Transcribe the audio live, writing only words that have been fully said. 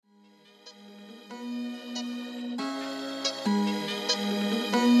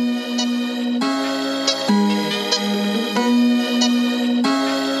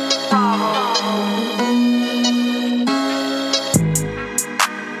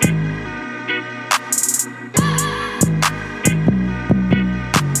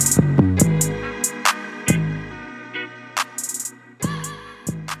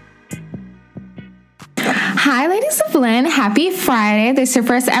ladies of Lynn, happy Friday. This is your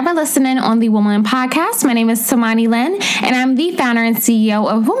first ever listening on the Woman Podcast. My name is Tamani Lynn, and I'm the founder and CEO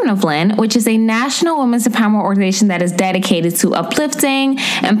of Women of Lynn, which is a national women's empowerment organization that is dedicated to uplifting,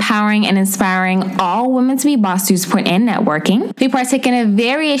 empowering, and inspiring all women to be boss through support and networking. We partake in a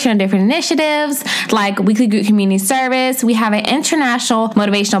variation of different initiatives like weekly group community service. We have an international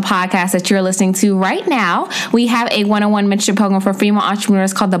motivational podcast that you're listening to right now. We have a one-on-one mentorship program for female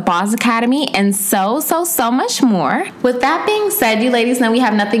entrepreneurs called the Boss Academy, and so much more. With that being said, you ladies know we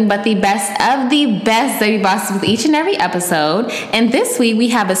have nothing but the best of the best baby bosses with each and every episode. And this week we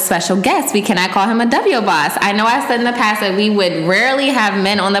have a special guest. We cannot call him a W boss. I know I said in the past that we would rarely have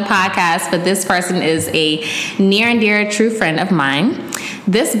men on the podcast, but this person is a near and dear true friend of mine.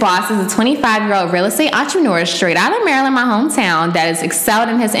 This boss is a 25-year-old real estate entrepreneur straight out of Maryland, my hometown, that has excelled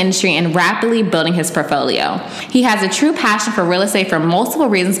in his industry and rapidly building his portfolio. He has a true passion for real estate for multiple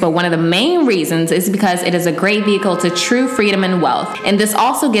reasons, but one of the main reasons is because it is a great vehicle to true freedom and wealth. And this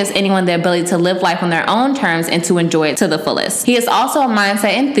also gives anyone the ability to live life on their own terms and to enjoy it to the fullest. He is also a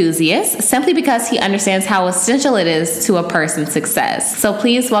mindset enthusiast simply because he understands how essential it is to a person's success. So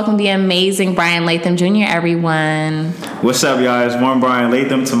please welcome the amazing Brian Latham Jr., everyone. What's up, y'all? It's Warren Brian Latham.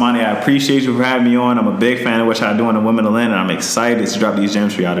 Tamani, I appreciate you for having me on. I'm a big fan of what y'all doing in Women of Lynn, and I'm excited to drop these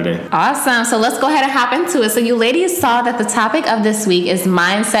gems for y'all today. Awesome. So let's go ahead and hop into it. So you ladies saw that the topic of this week is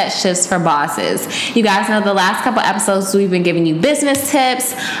mindset shifts for bosses. You guys know the last couple episodes we've been giving you business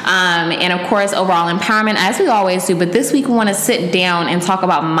tips and of course overall empowerment as we always do, but this week we want to sit down and talk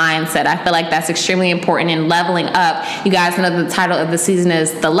about mindset. I feel like that's extremely important in leveling up. You guys know the title of the season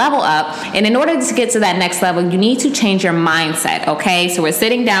is The Level Up, and in order to get to that next level you need to change your mindset. Okay, so we're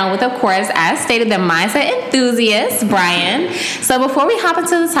sitting down with, of course, as stated, the mindset enthusiast Brian. So before we hop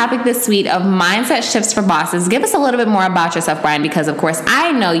into the topic this week of mindset shifts for bosses, give us a little bit more about yourself, Brian, because of course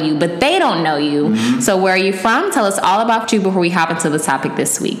I know you but they don't know you. So where are you from? Tell us all about you before we hop into the topic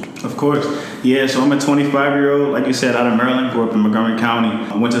this week. Of course. Yeah, so I'm a 25-year-old, like you said, out of Maryland, grew up in Montgomery County.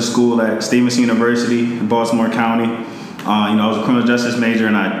 I went to school at Stevenson University in Baltimore County. I was a criminal justice major,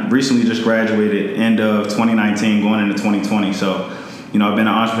 and I recently just graduated end of 2019, going into 2020. So, I've been an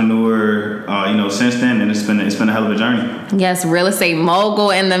entrepreneur, since then, and it's been a hell of a journey. Yes, real estate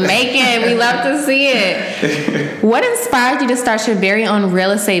mogul in the making. We love to see it. What inspired you to start your very own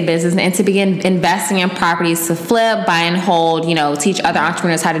real estate business and to begin investing in properties to flip, buy and hold, teach other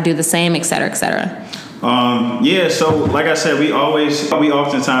entrepreneurs how to do the same, et cetera, et cetera? So like I said, we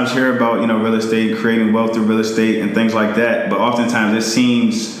oftentimes hear about, real estate, creating wealth through real estate and things like that. But oftentimes it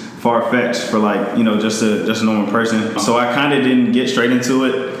seems far-fetched for just a normal person. So I kind of didn't get straight into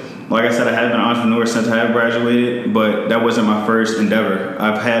it. Like I said, I have been an entrepreneur since I have graduated, but that wasn't my first endeavor.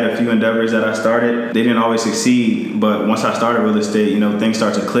 I've had a few endeavors that I started. They didn't always succeed, but once I started real estate, things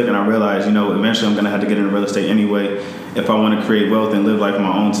start to click, and I realized, eventually I'm going to have to get into real estate anyway if I want to create wealth and live life on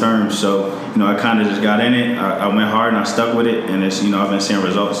my own terms. So, I kind of just got in it. I went hard and I stuck with it, and it's, I've been seeing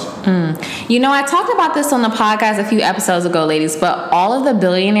results. I talked about this on the podcast a few episodes ago, ladies, but all of the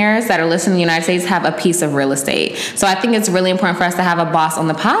billionaires that are listed in the United States have a piece of real estate. So I think it's really important for us to have a boss on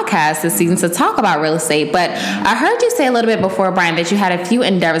the podcast this season to talk about real estate. But I heard you say a little bit before, Brian, that you had a few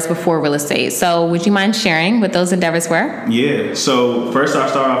endeavors before real estate. So would you mind sharing what those endeavors were? Yeah. So first I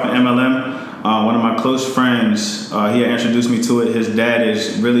started off in MLM. One of my close friends, he had introduced me to it. His dad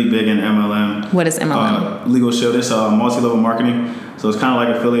is really big in MLM. What is MLM? Legal Shield. It's multi-level marketing. So it's kind of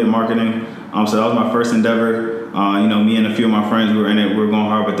like affiliate marketing. So that was my first endeavor. Me and a few of my friends were in it. We were going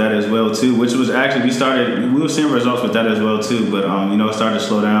hard with that as well too, which was actually, we were seeing results with that as well too, but it started to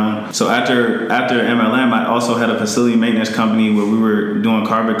slow down. So after MLM, I also had a facility maintenance company where we were doing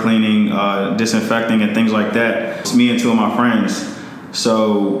carpet cleaning, disinfecting and things like that. It's me and two of my friends.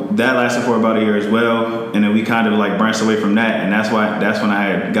 So that lasted for about a year as well, and then we kind of branched away from that, and that's when I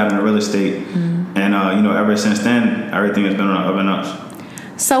had got into real estate, and ever since then everything has been on up and up.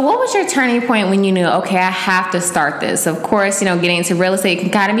 So what was your turning point when you knew, okay, I have to start this? Of course, getting into real estate can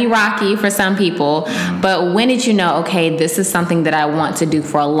kind of be rocky for some people, but when did you know, okay, this is something that I want to do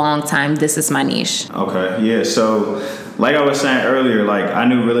for a long time, this is my niche? Okay, yeah, so like I was saying earlier, I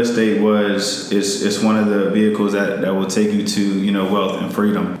knew real estate is one of the vehicles that will take you to, wealth and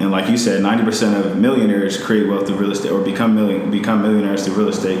freedom. And like you said, 90% of millionaires create wealth through real estate or become millionaires through real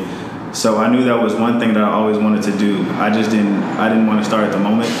estate. So I knew that was one thing that I always wanted to do. I didn't want to start at the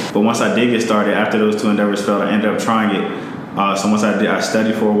moment. But once I did get started, after those two endeavors failed, I ended up trying it. So once I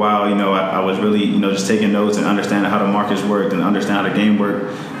studied for a while. I was really, just taking notes and understanding how the markets worked and understand how the game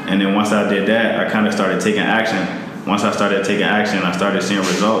worked. And then once I did that, I kind of started taking action. once I started taking action, I started seeing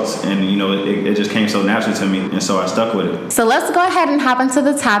results, and it just came so natural to me, and so I stuck with it. So let's go ahead and hop into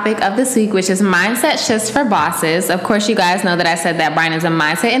the topic of this week, which is mindset shifts for bosses. Of course, you guys know that I said that Brian is a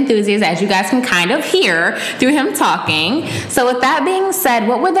mindset enthusiast, as you guys can kind of hear through him talking. So with that being said,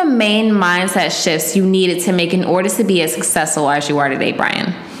 what were the main mindset shifts you needed to make in order to be as successful as you are today,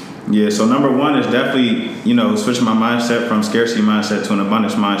 Brian? Yeah, so number one is definitely, switching my mindset from scarcity mindset to an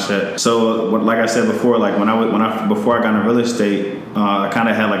abundance mindset. So, like I said before, like before I got into real estate, I kind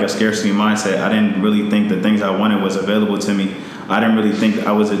of had like a scarcity mindset. I didn't really think the things I wanted was available to me. I didn't really think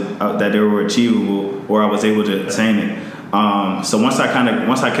that they were achievable or I was able to attain it. So once I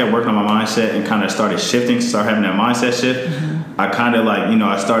kept working on my mindset and kind of started having that mindset shift, mm-hmm. I kind of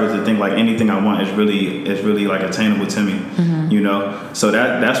I started to think like anything I want is really like attainable to me, mm-hmm. So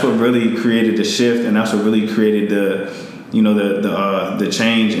that's what really created the shift, and that's what really created the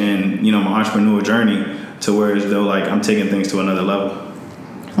change in my entrepreneurial journey to where as though like I'm taking things to another level.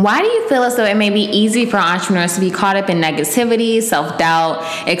 Why do you feel as though it may be easy for entrepreneurs to be caught up in negativity,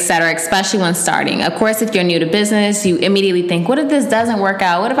 self-doubt, etc., especially when starting? Of course, if you're new to business, you immediately think, what if this doesn't work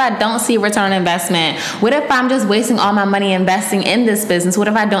out? What if I don't see a return on investment? What if I'm just wasting all my money investing in this business? What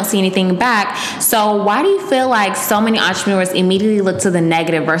if I don't see anything back? So why do you feel like so many entrepreneurs immediately look to the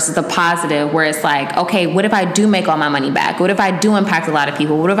negative versus the positive, where it's like, okay, what if I do make all my money back? What if I do impact a lot of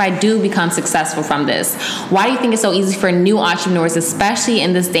people? What if I do become successful from this? Why do you think it's so easy for new entrepreneurs, especially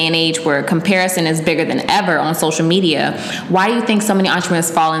in this day and age where comparison is bigger than ever on social media? Why do you think so many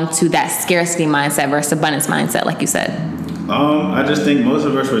entrepreneurs fall into that scarcity mindset versus abundance mindset, like you said? I just think most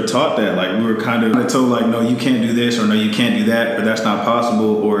of us were taught that. Like, we were kind of told, like, no, you can't do this, or no, you can't do that, or that's not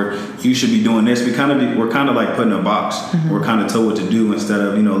possible, or you should be doing this. We're kind of like put in a box. Mm-hmm. We're kind of told what to do instead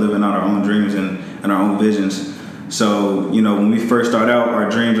of, living out our own dreams and our own visions. So, when we first start out, our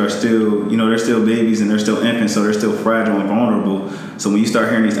dreams are still, they're still babies and they're still infants, so they're still fragile and vulnerable. So when you start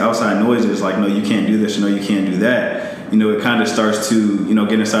hearing these outside noises like, no, you can't do this, no, you can't do that, it kind of starts to,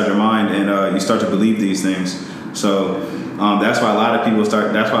 get inside your mind, and you start to believe these things. So that's why a lot of people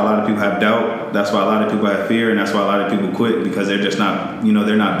have doubt. That's why a lot of people have fear, and that's why a lot of people quit, because they're just not,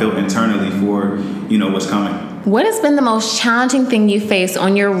 they're not built internally for, what's coming. What has been the most challenging thing you faced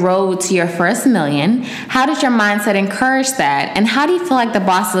on your road to your first million? How did your mindset encourage that? And how do you feel like the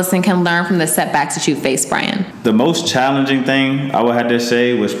boss listening can learn from the setbacks that you faced, Brian? The most challenging thing I would have to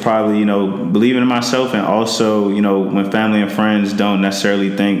say was probably, believing in myself, and also, when family and friends don't necessarily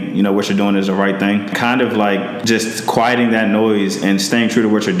think, what you're doing is the right thing. Kind of like just quieting that noise and staying true to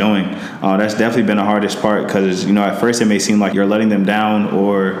what you're doing. That's definitely been the hardest part, because, at first it may seem like you're letting them down,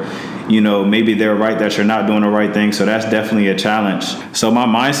 or maybe they're right that you're not doing the right thing. So that's definitely a challenge. So my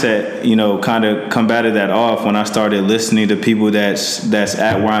mindset, kind of combated that off when I started listening to people that's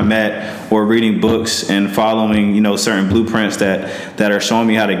at where I'm at, or reading books and following, certain blueprints that are showing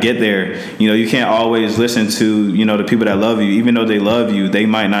me how to get there. You can't always listen to, the people that love you. Even though they love you, they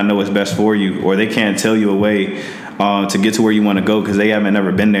might not know what's best for you, or they can't tell you a way to get to where you want to go, because they haven't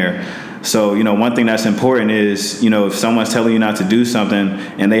never been there. So, one thing that's important is, if someone's telling you not to do something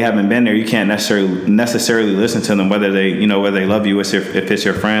and they haven't been there, you can't necessarily listen to them, whether they love you, if it's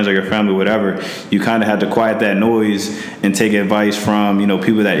your friends or your family, whatever. You kind of have to quiet that noise and take advice from,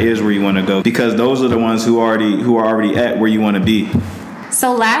 people that is where you want to go, because those are the ones who are already at where you want to be.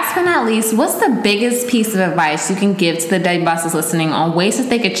 So last but not least, what's the biggest piece of advice you can give to the day bosses listening on ways that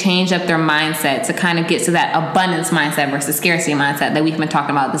they could change up their mindset to kind of get to that abundance mindset versus scarcity mindset that we've been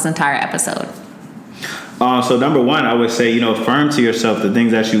talking about this entire episode? So number one, I would say, affirm to yourself the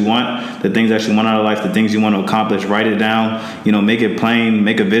things that you want out of life, the things you want to accomplish. Write it down, make it plain,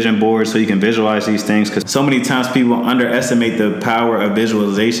 make a vision board so you can visualize these things. Because so many times people underestimate the power of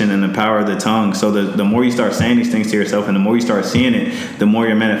visualization and the power of the tongue. So the more you start saying these things to yourself, and the more you start seeing it, the more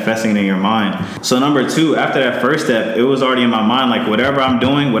you're manifesting it in your mind. So number two, after that first step, it was already in my mind, like, whatever I'm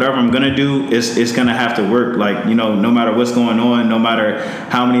doing, whatever I'm going to do, it's going to have to work. Like, no matter what's going on, no matter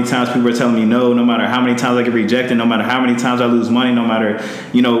how many times people are telling me no matter how many times I get rejected, no matter how many times I lose money, no matter,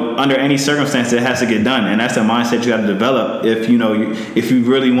 under any circumstance, it has to get done. And that's the mindset you have to develop if you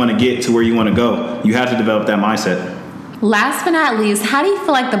really want to get to where you want to go. You have to develop that mindset. Last but not least, how do you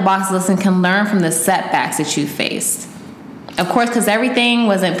feel like the boss listening can learn from the setbacks that you faced? Of course, because everything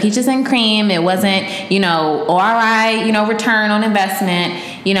wasn't peaches and cream. It wasn't, ROI, return on investment.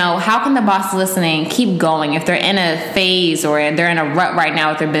 How can the boss listening keep going if they're in a phase or they're in a rut right now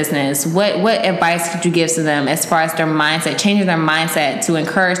with their business? What advice could you give to them as far as their mindset, changing their mindset to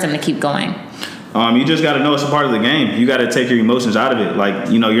encourage them to keep going? You just got to know it's a part of the game. You got to take your emotions out of it. Like,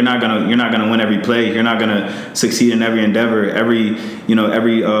 you know, you're not gonna win every play. You're not gonna succeed in every endeavor. Every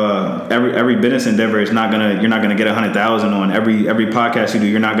business endeavor is you're not gonna get 100,000 on every podcast you do.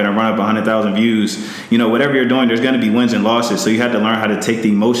 You're not gonna run up 100,000 views. You know, whatever you're doing, there's gonna be wins and losses. So you have to learn how to take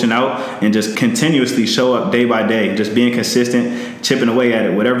the emotion out and just continuously show up day by day, just being consistent, chipping away at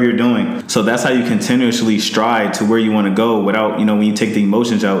it, whatever you're doing. So that's how you continuously stride to where you want to go without, you know, when you take the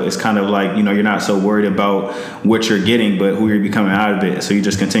emotions out, it's kind of like, you know, you're not so worried about what you're getting, but who you're becoming out of it. So you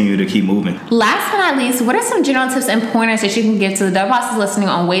just continue to keep moving. Last but not least, what are some general tips and pointers that you can give to the double bosses listening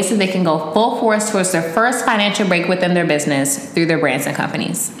on ways that they can go full force towards their first financial break within their business through their brands and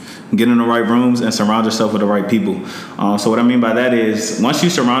companies? Get in the right rooms and surround yourself with the right people. So what I mean by that is once you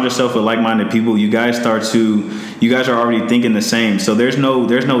surround yourself with like-minded people, you guys are already thinking the same. So there's no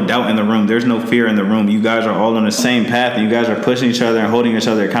doubt in the room. There's no fear in the room. You guys are all on the same path, and you guys are pushing each other and holding each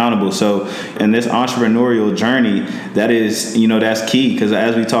other accountable. So in this entrepreneurial journey, that is, you know, that's key, because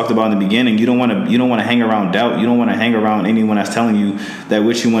as we talked about in the beginning, you don't want to hang around doubt. You don't want to hang around anyone that's telling you that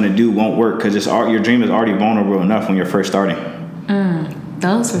what you want to do won't work, because your dream is already vulnerable enough when you're first starting.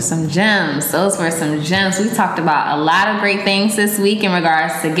 Those were some gems. We talked about a lot of great things this week in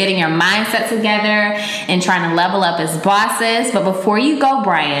regards to getting your mindset together and trying to level up as bosses. But before you go,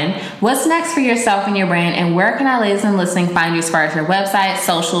 Brian, what's next for yourself and your brand, and where can our ladies and listening find you as far as your website,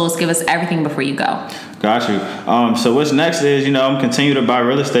 socials? Give us everything before you go. Got you. So what's next is, you know, I'm continue to buy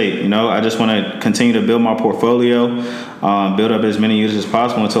real estate. You know, I just want to continue to build my portfolio, build up as many users as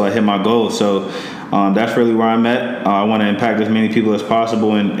possible until I hit my goal. So that's really where I'm at. I want to impact as many people as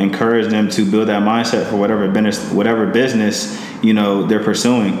possible and encourage them to build that mindset for whatever business, you know, they're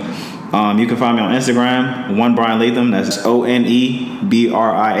pursuing. You can find me on Instagram, One Brian Latham. That's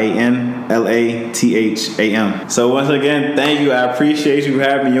OneBrianLatham. So once again, thank you. I appreciate you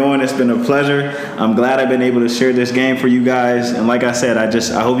having me on. It's been a pleasure. I'm glad I've been able to share this game for you guys. And like I said, I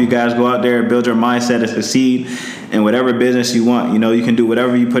hope you guys go out there and build your mindset to succeed in whatever business you want. You know, you can do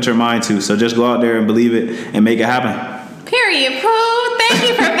whatever you put your mind to. So just go out there and believe it and make it happen. Period, Pooh. Thank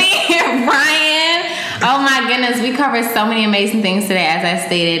you for being here, Brian. Oh my goodness, we covered so many amazing things today. As I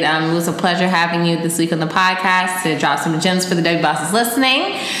stated, it was a pleasure having you this week on the podcast to drop some gems for the W Bosses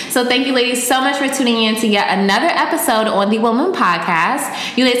listening. So thank you, ladies, so much for tuning in to yet another episode on the Woman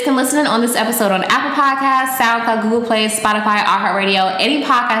Podcast. You ladies can listen in on this episode on Apple Podcasts, SoundCloud, Google Play, Spotify, iHeartRadio, any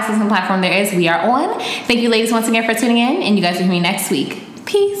podcast listening platform there is, we are on. Thank you, ladies, once again for tuning in, and you guys will hear me next week.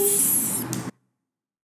 Peace.